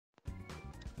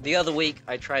The other week,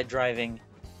 I tried driving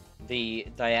the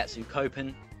Daihatsu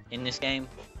Copen in this game,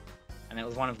 and it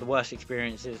was one of the worst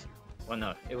experiences. Well,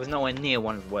 no, it was nowhere near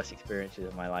one of the worst experiences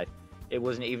of my life. It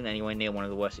wasn't even anywhere near one of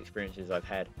the worst experiences I've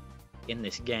had in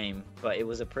this game, but it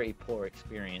was a pretty poor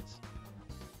experience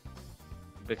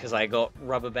because I got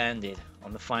rubber banded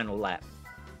on the final lap.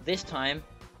 This time,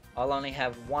 I'll only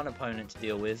have one opponent to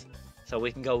deal with, so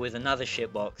we can go with another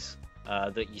shitbox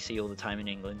that you see all the time in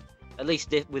England. At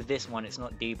least with this one, it's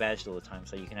not debadged all the time,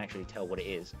 so you can actually tell what it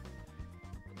is.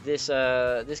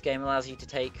 This game allows you to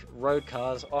take road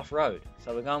cars off-road,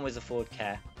 so we're going with the Ford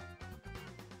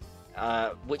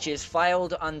Ka, which is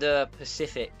filed under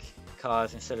Pacific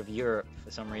cars instead of Europe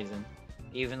for some reason,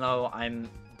 even though I'm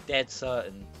dead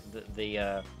certain that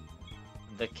the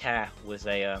Ka was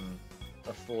a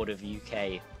Ford of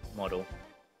UK model.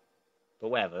 But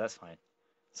whatever, that's fine.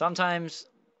 Sometimes,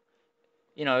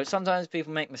 you know, sometimes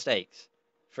people make mistakes.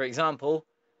 For example,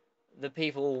 the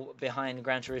people behind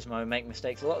Gran Turismo make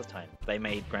mistakes a lot of the time. They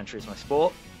made Gran Turismo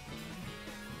Sport.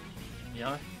 You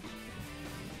know?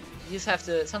 You just have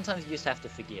to, sometimes you just have to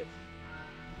forgive.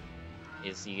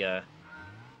 Is the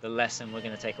lesson we're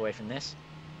going to take away from this.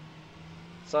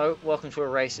 So, welcome to a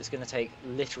race that's going to take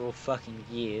literal fucking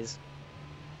years.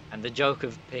 And the joke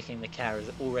of picking the car is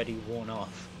already worn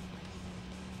off.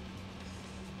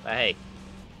 But hey,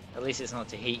 at least it's not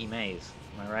Tahiti Maze,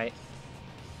 am I right?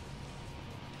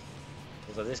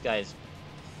 Although this guy's...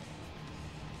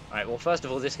 Alright, well first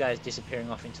of all, this guy is disappearing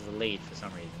off into the lead for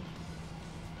some reason.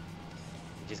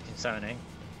 Which is concerning.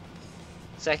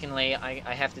 Secondly,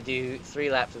 I have to do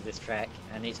 3 laps of this track,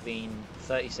 and it's been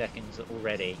 30 seconds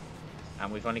already,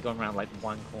 and we've only gone around like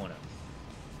one corner.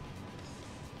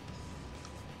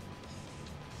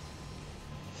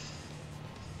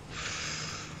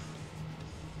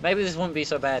 Maybe this wouldn't be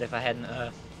so bad if I hadn't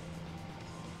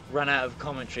run out of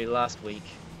commentary last week.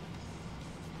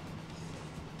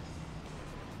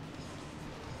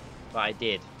 But I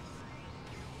did.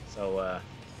 So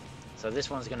this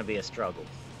one's going to be a struggle.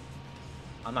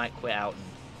 I might quit out and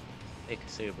pick a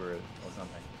Subaru or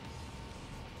something.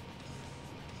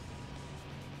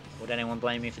 Would anyone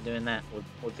blame me for doing that?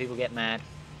 Would people get mad?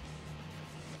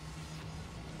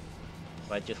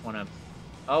 If I just want to...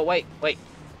 Oh, wait!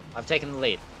 I've taken the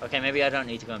lead. Okay, maybe I don't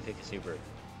need to go and pick a Subaru.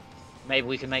 Maybe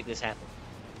we can make this happen.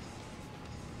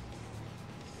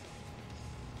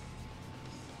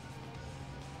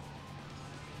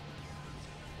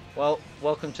 Well,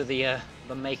 welcome to the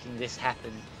Making This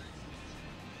Happen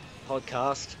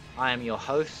podcast. I am your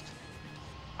host.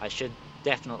 I should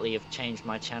definitely have changed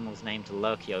my channel's name to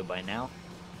Lurkio by now.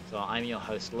 So I'm your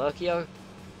host, Lurkio.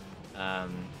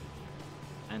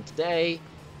 And today,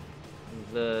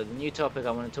 the new topic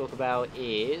I want to talk about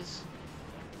is...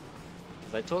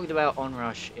 I talked about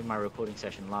Onrush in my recording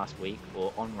session last week,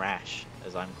 or Onrash,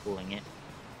 as I'm calling it.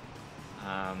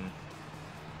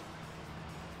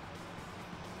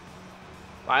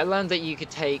 I learned that you could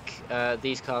take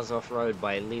these cars off-road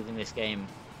by leaving this game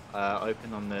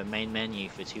open on the main menu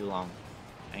for too long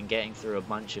and getting through a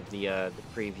bunch of the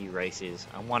preview races,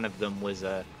 and one of them was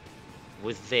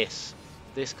this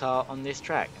car on this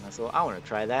track, and I thought, I want to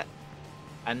try that,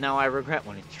 and now I regret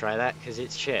wanting to try that because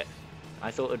it's shit. I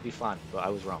thought it would be fun, but I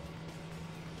was wrong.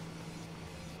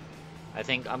 I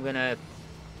think I'm gonna,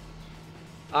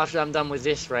 after I'm done with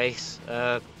this race,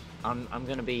 I'm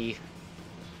gonna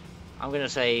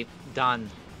say done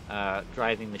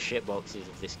driving the shitboxes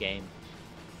of this game,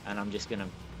 and I'm just gonna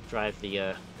drive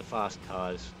the fast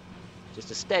cars.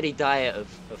 Just a steady diet of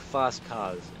fast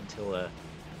cars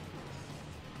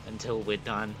until we're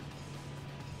done.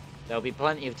 There'll be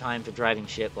plenty of time for driving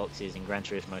shitboxes in Gran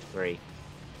Turismo 3.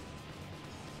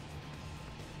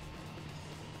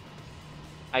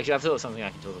 Actually, I've thought of something I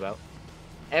can talk about.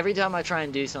 Every time I try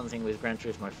and do something with Gran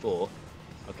Turismo 4,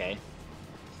 okay,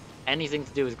 anything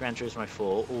to do with Gran Turismo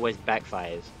 4 always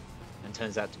backfires and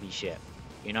turns out to be shit,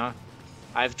 you know?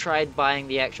 I've tried buying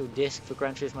the actual disc for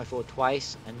Gran Turismo 4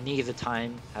 twice, and neither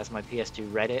time has my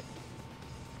PS2 read it.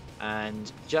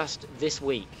 And just this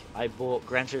week, I bought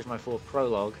Gran Turismo 4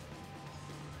 Prologue.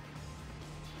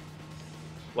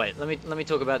 Wait, let me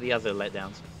talk about the other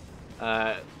letdowns.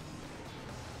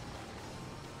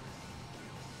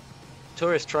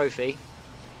 Tourist Trophy,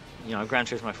 you know, Gran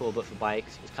Turismo 4 but for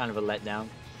bikes, is kind of a letdown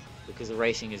because the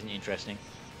racing isn't interesting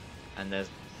and there's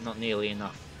not nearly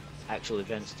enough actual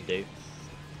events to do.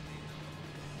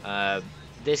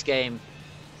 This game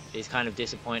is kind of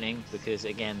disappointing because,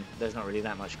 again, there's not really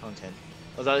that much content.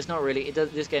 Although it's not really,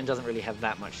 this game doesn't really have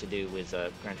that much to do with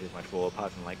Gran Turismo 4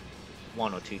 apart from like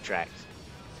 1 or 2 tracks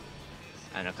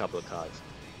and a couple of cars.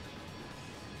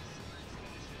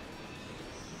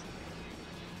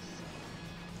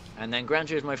 And then Gran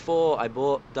Turismo 4 I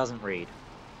bought, doesn't read.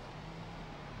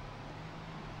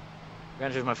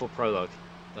 Gran Turismo 4 Prologue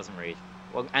doesn't read.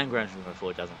 Well, and Gran Turismo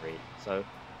 4 doesn't read. So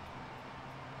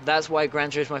that's why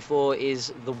Gran Turismo 4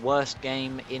 is the worst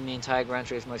game in the entire Gran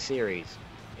Turismo series.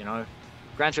 You know,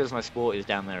 Gran Turismo Sport is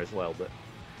down there as well, but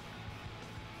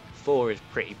 4 is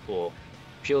pretty poor,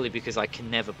 purely because I can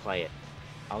never play it.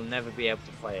 I'll never be able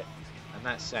to play it, and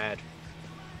that's sad,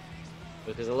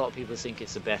 because a lot of people think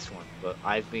it's the best one, but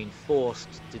I've been forced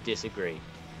to disagree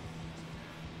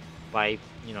by,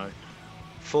 you know,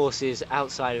 forces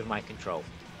outside of my control.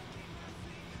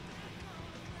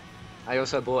 I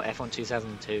also bought F1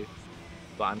 2002,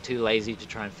 but I'm too lazy to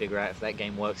try and figure out if that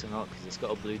game works or not, because it's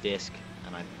got a blue disc,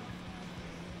 and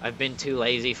I've been too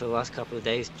lazy for the last couple of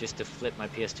days just to flip my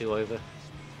PS2 over.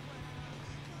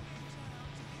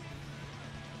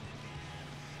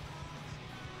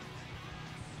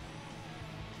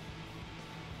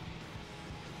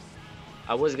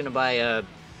 I was gonna buy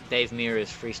Dave Mirra's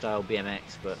Freestyle BMX,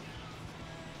 but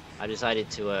I decided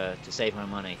to save my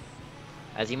money.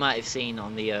 As you might have seen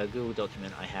on the Google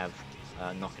document I have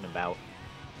knocking about,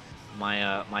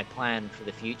 my plan for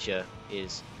the future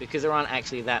is, because there aren't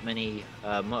actually that many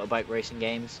motorbike racing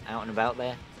games out and about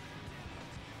there,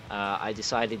 I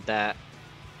decided that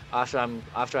after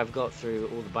I've got through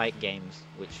all the bike games,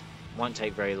 which won't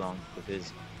take very long,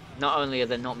 because not only are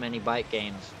there not many bike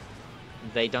games,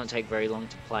 they don't take very long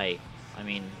to play. I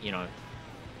mean, you know,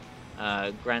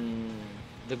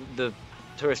 the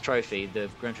Tourist Trophy, the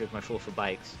Gran Turismo 4 for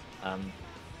bikes,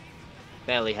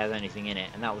 barely has anything in it,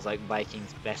 and that was like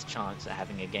biking's best chance at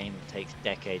having a game that takes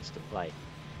decades to play.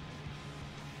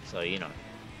 So, you know,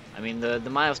 I mean, the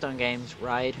milestone games,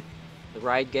 the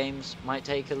ride games might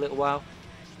take a little while,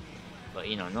 but,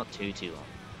 you know, not too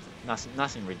long.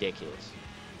 Nothing ridiculous.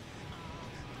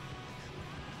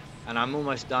 And I'm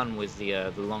almost done with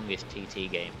the longest TT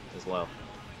game as well.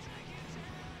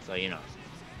 So, you know,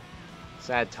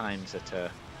 sad times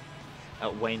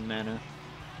at Wayne Manor.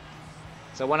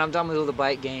 So when I'm done with all the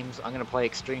bike games, I'm gonna play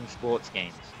extreme sports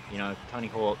games. You know, Tony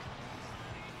Hawk,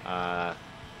 Matt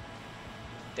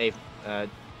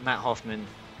Hoffman,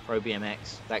 Pro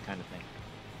BMX, that kind of thing.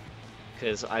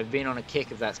 Because I've been on a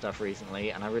kick of that stuff recently,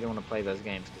 and I really want to play those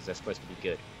games because they're supposed to be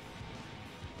good.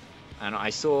 And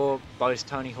I saw both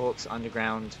Tony Hawk's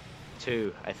Underground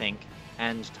 2, I think,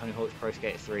 and Tony Hawk's Pro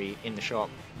Skater 3 in the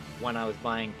shop when I was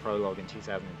buying Prologue in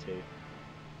 2002.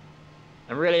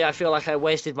 And really, I feel like I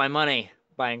wasted my money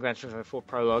buying Gran Turismo 4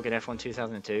 Prologue and F1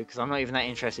 2002, because I'm not even that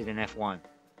interested in F1.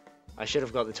 I should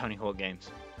have got the Tony Hawk games.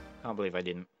 Can't believe I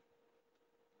didn't.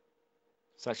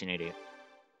 Such an idiot.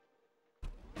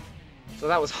 So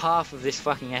that was half of this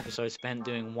fucking episode spent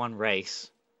doing one race.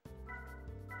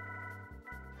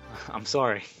 I'm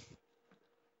sorry.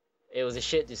 It was a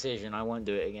shit decision. I won't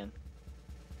do it again.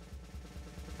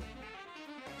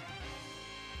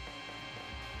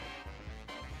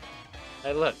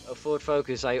 Hey look, a Ford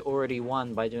Focus I already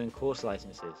won by doing course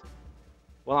licenses.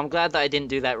 Well, I'm glad that I didn't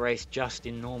do that race just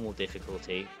in normal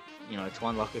difficulty, you know, to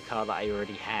unlock a car that I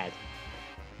already had.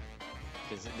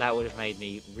 Because that would have made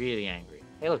me really angry.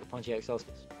 Hey look, a Pontiac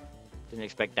Solstice. Didn't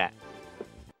expect that.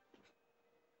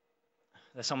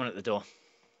 There's someone at the door.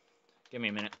 Give me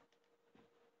a minute.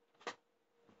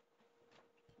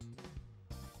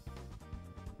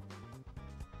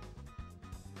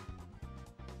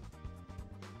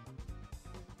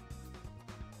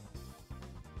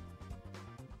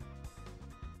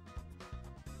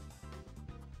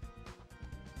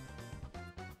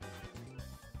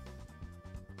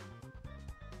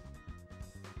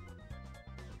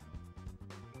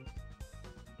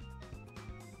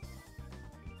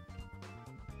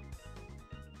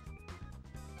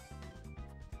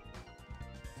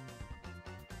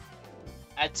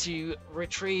 Had to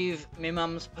retrieve my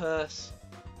mum's purse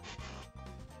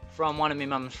from one of my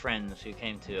mum's friends who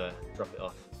came to drop it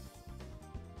off.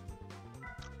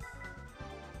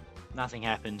 Nothing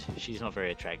happened. She's not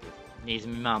very attractive. Neither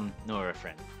my mum nor her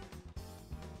friend.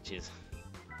 Which is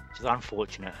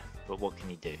unfortunate, but what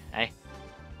can you do, eh?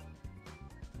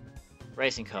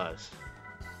 Racing cars.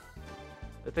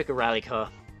 Let's pick a rally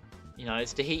car. You know,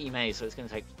 it's Tahiti made, so it's going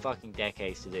to take fucking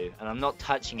decades to do. And I'm not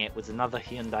touching it with another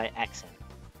Hyundai accent.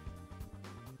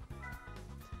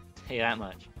 Tell you that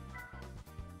much.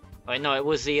 Oh, no, it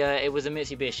was the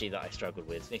Mitsubishi that I struggled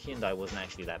with. The Hyundai wasn't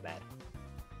actually that bad.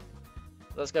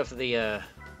 Let's go for the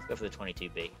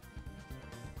 22B.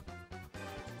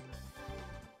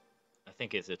 I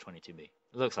think it's a 22B. It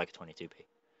looks like a 22B.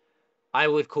 I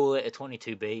would call it a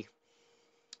 22B,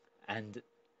 and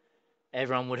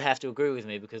everyone would have to agree with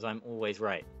me because I'm always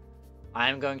right. I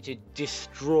am going to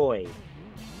destroy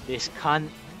this cunt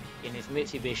in his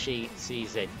Mitsubishi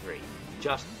CZ3.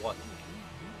 Just watch.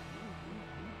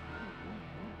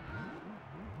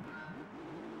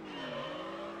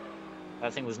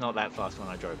 That thing was not that fast when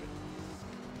I drove it.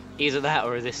 Either that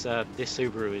or this this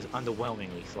Subaru is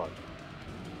underwhelmingly slow.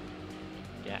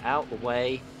 Get out the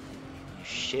way, you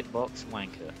shitbox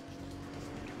wanker.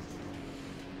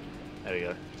 There we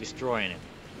go, destroying him.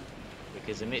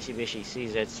 Because the Mitsubishi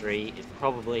CZ3 is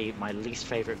probably my least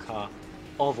favourite car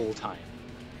of all time.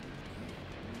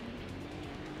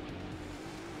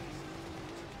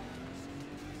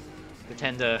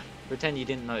 Pretend you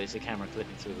didn't notice the camera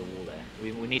clipping through the wall there.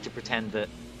 We need to pretend that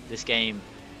this game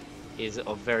is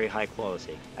of very high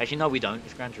quality. Actually, no, we don't.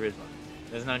 It's Gran Turismo.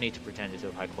 There's no need to pretend it's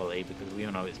of high quality because we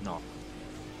all know it's not.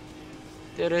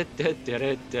 They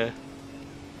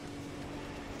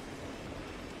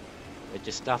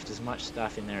just stuffed as much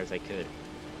stuff in there as they could.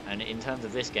 And in terms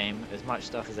of this game, as much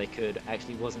stuff as they could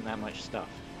actually wasn't that much stuff.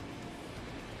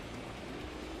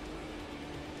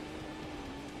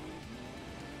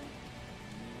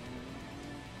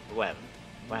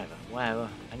 Whatever.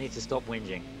 I need to stop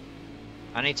whinging.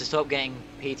 I need to stop getting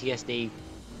PTSD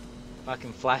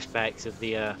fucking flashbacks of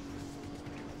the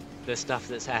stuff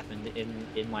that's happened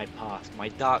in my past, my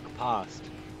dark past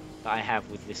that I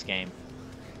have with this game.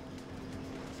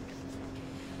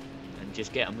 And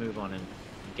just get a move on and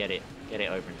get it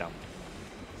over and done.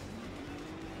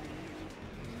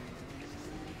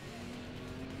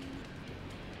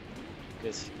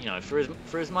 Because, you know,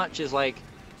 for as much as like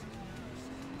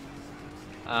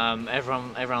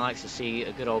everyone likes to see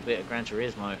a good old bit of Gran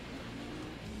Turismo,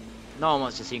 no one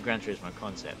wants to see Gran Turismo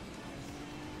concept.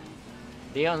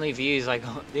 The only views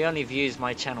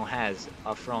my channel has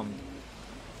are from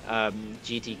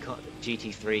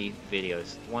GT3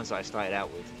 videos, the ones that I started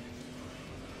out with.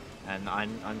 And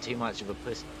I'm too much of a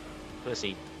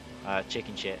pussy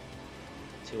chicken shit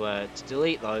to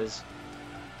delete those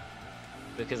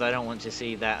because I don't want to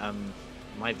see that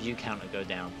my view counter go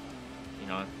down, you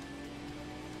know.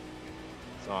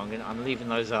 So I'm leaving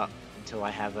those up until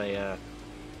I have a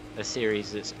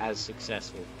series that's as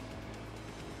successful,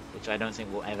 which I don't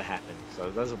think will ever happen.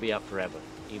 So those will be up forever,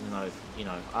 even though, you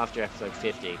know, after episode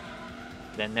 50,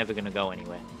 they're never going to go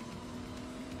anywhere.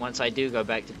 Once I do go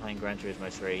back to playing Gran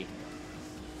Turismo 3,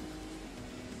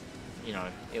 you know,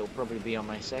 it'll probably be on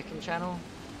my second channel.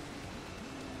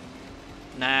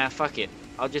 Nah, fuck it.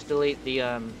 I'll just delete the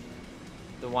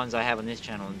ones I have on this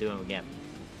channel and do them again.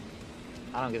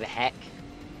 I don't give a heck.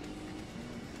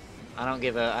 I don't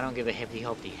give a hippy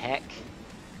hoppy heck.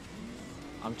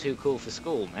 I'm too cool for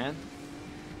school, man.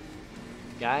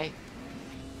 Guy.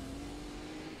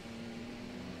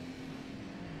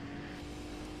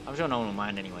 I'm sure no one will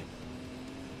mind anyway.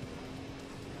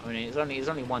 I mean, it's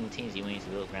only one teensy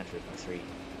weensy little Gran Turismo 3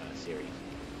 series.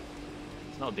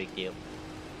 It's not a big deal.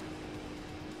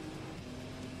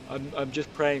 I'm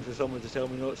just praying for someone to tell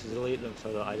me not to delete them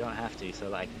so that I don't have to, so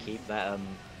that I can keep that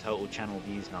total channel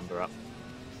views number up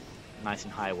nice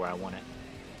and high where I want it.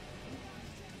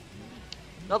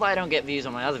 Not that I don't get views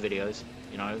on my other videos,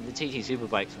 you know, the TT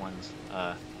Superbikes ones.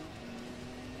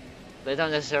 They don't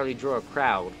necessarily draw a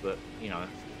crowd, but you know,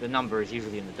 the number is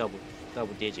usually in the double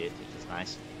digits, which is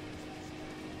nice.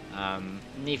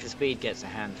 Need for Speed gets a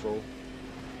handful.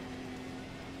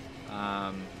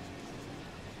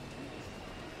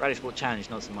 Rally Sport Challenge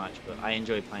not so much, but I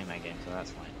enjoy playing that game, so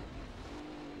that's fine.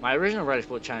 My original Rally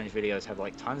Sport Challenge videos have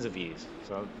like tons of views,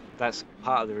 so that's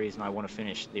part of the reason I want to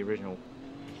finish the original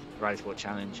Rally Sport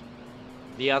Challenge.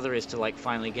 The other is to like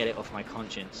finally get it off my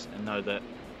conscience and know that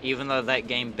even though that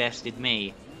game bested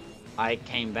me, I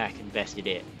came back and bested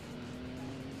it.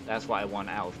 That's what I want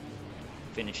out of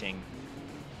finishing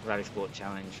Rally Sport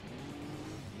Challenge.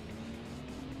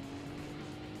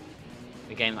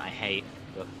 A game that I hate,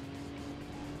 but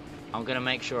I'm gonna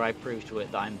make sure I prove to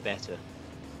it that I'm better.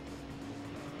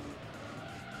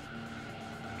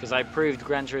 Because I proved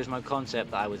Gran Turismo Concept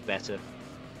that I was better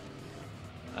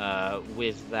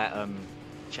with that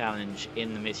challenge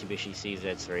in the Mitsubishi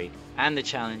CZ3 and the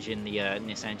challenge in the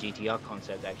Nissan GTR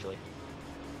Concept. Actually,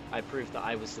 I proved that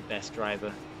I was the best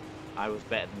driver. I was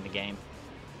better than the game.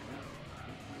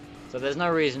 So there's no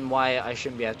reason why I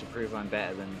shouldn't be able to prove I'm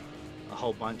better than a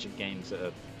whole bunch of games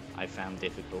that I found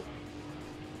difficult.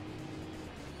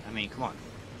 I mean, come on.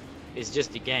 It's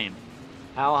just a game.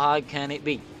 How hard can it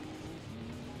be?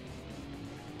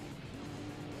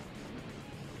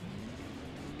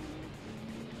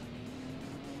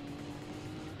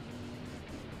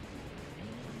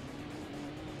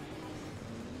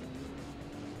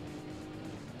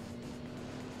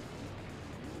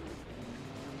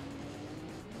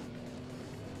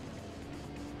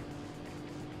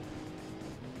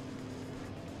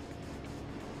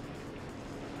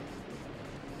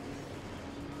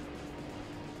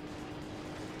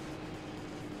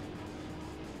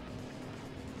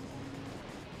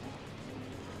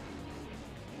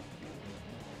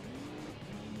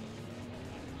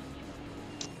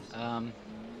 Um,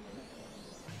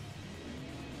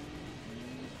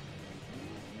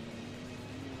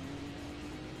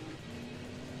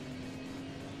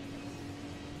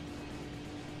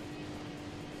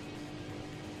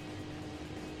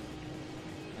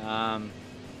 um,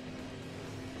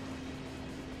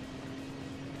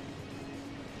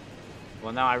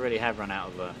 well, now I really have run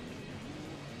out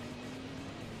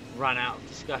of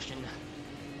discussion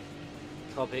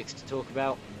topics to talk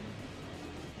about.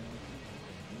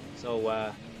 So,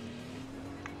 I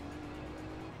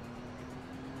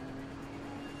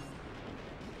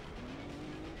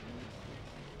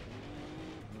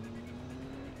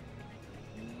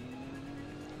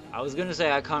was gonna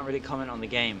say I can't really comment on the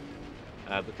game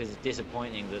because it's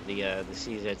disappointing that the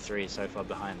CZ3 is so far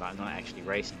behind that I'm not actually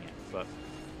racing it. But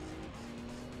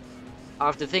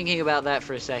after thinking about that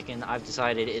for a second, I've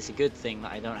decided it's a good thing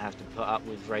that I don't have to put up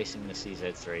with racing the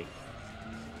CZ3.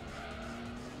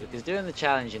 Because doing the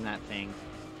challenge in that thing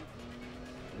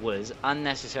was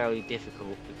unnecessarily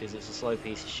difficult because it's a slow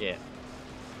piece of shit.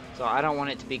 So I don't want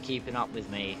it to be keeping up with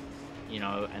me, you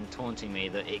know, and taunting me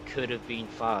that it could have been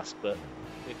fast, but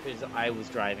because I was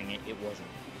driving it, it wasn't.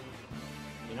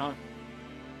 You know?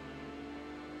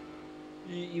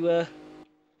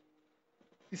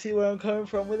 You see where I'm coming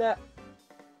from with that?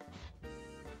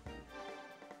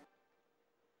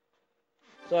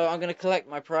 So I'm gonna collect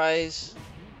my prize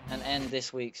and end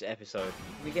this week's episode.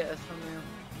 Can we get a thumbnail?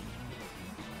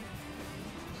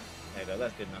 There you go,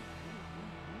 that's good enough.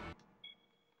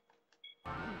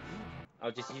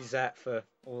 I'll just use that for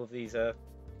all of these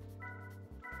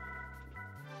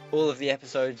all of the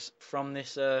episodes from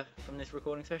this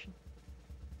recording session.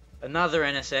 Another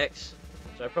NSX,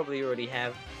 so I probably already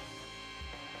have.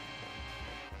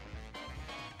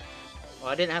 Well,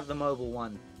 I didn't have the Mobile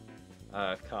 1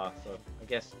 car, so I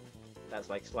guess that's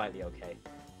like slightly okay.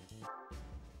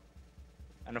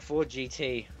 And a Ford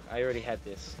GT, I already had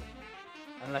this.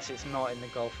 Unless it's not in the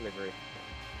Golf livery.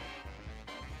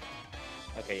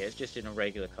 Okay, yeah, it's just in a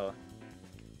regular car.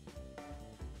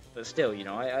 But still, you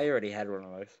know, I already had one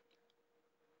of those.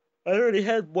 I already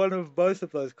had one of both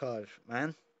of those cars,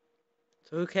 man.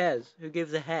 So who cares? Who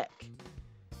gives a heck?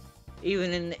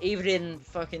 Even in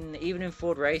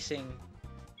Ford Racing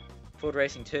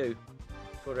 2.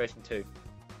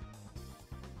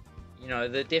 You know,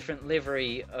 the different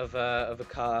livery of a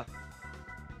car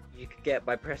you could get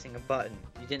by pressing a button.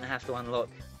 You didn't have to unlock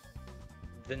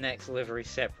the next livery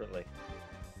separately.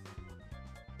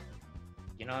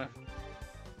 You know?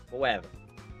 But whatever.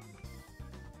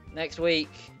 Next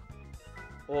week,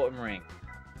 Autumn Ring.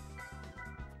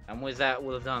 And with that,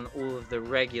 we'll have done all of the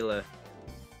regular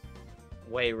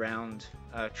way round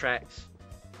tracks.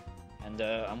 And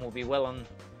we'll be well on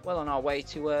our way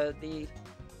to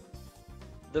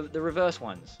the reverse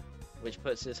ones, which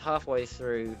puts us halfway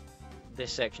through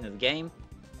this section of the game,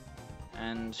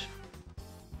 and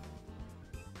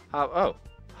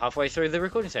halfway through the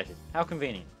recording session. How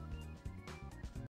convenient.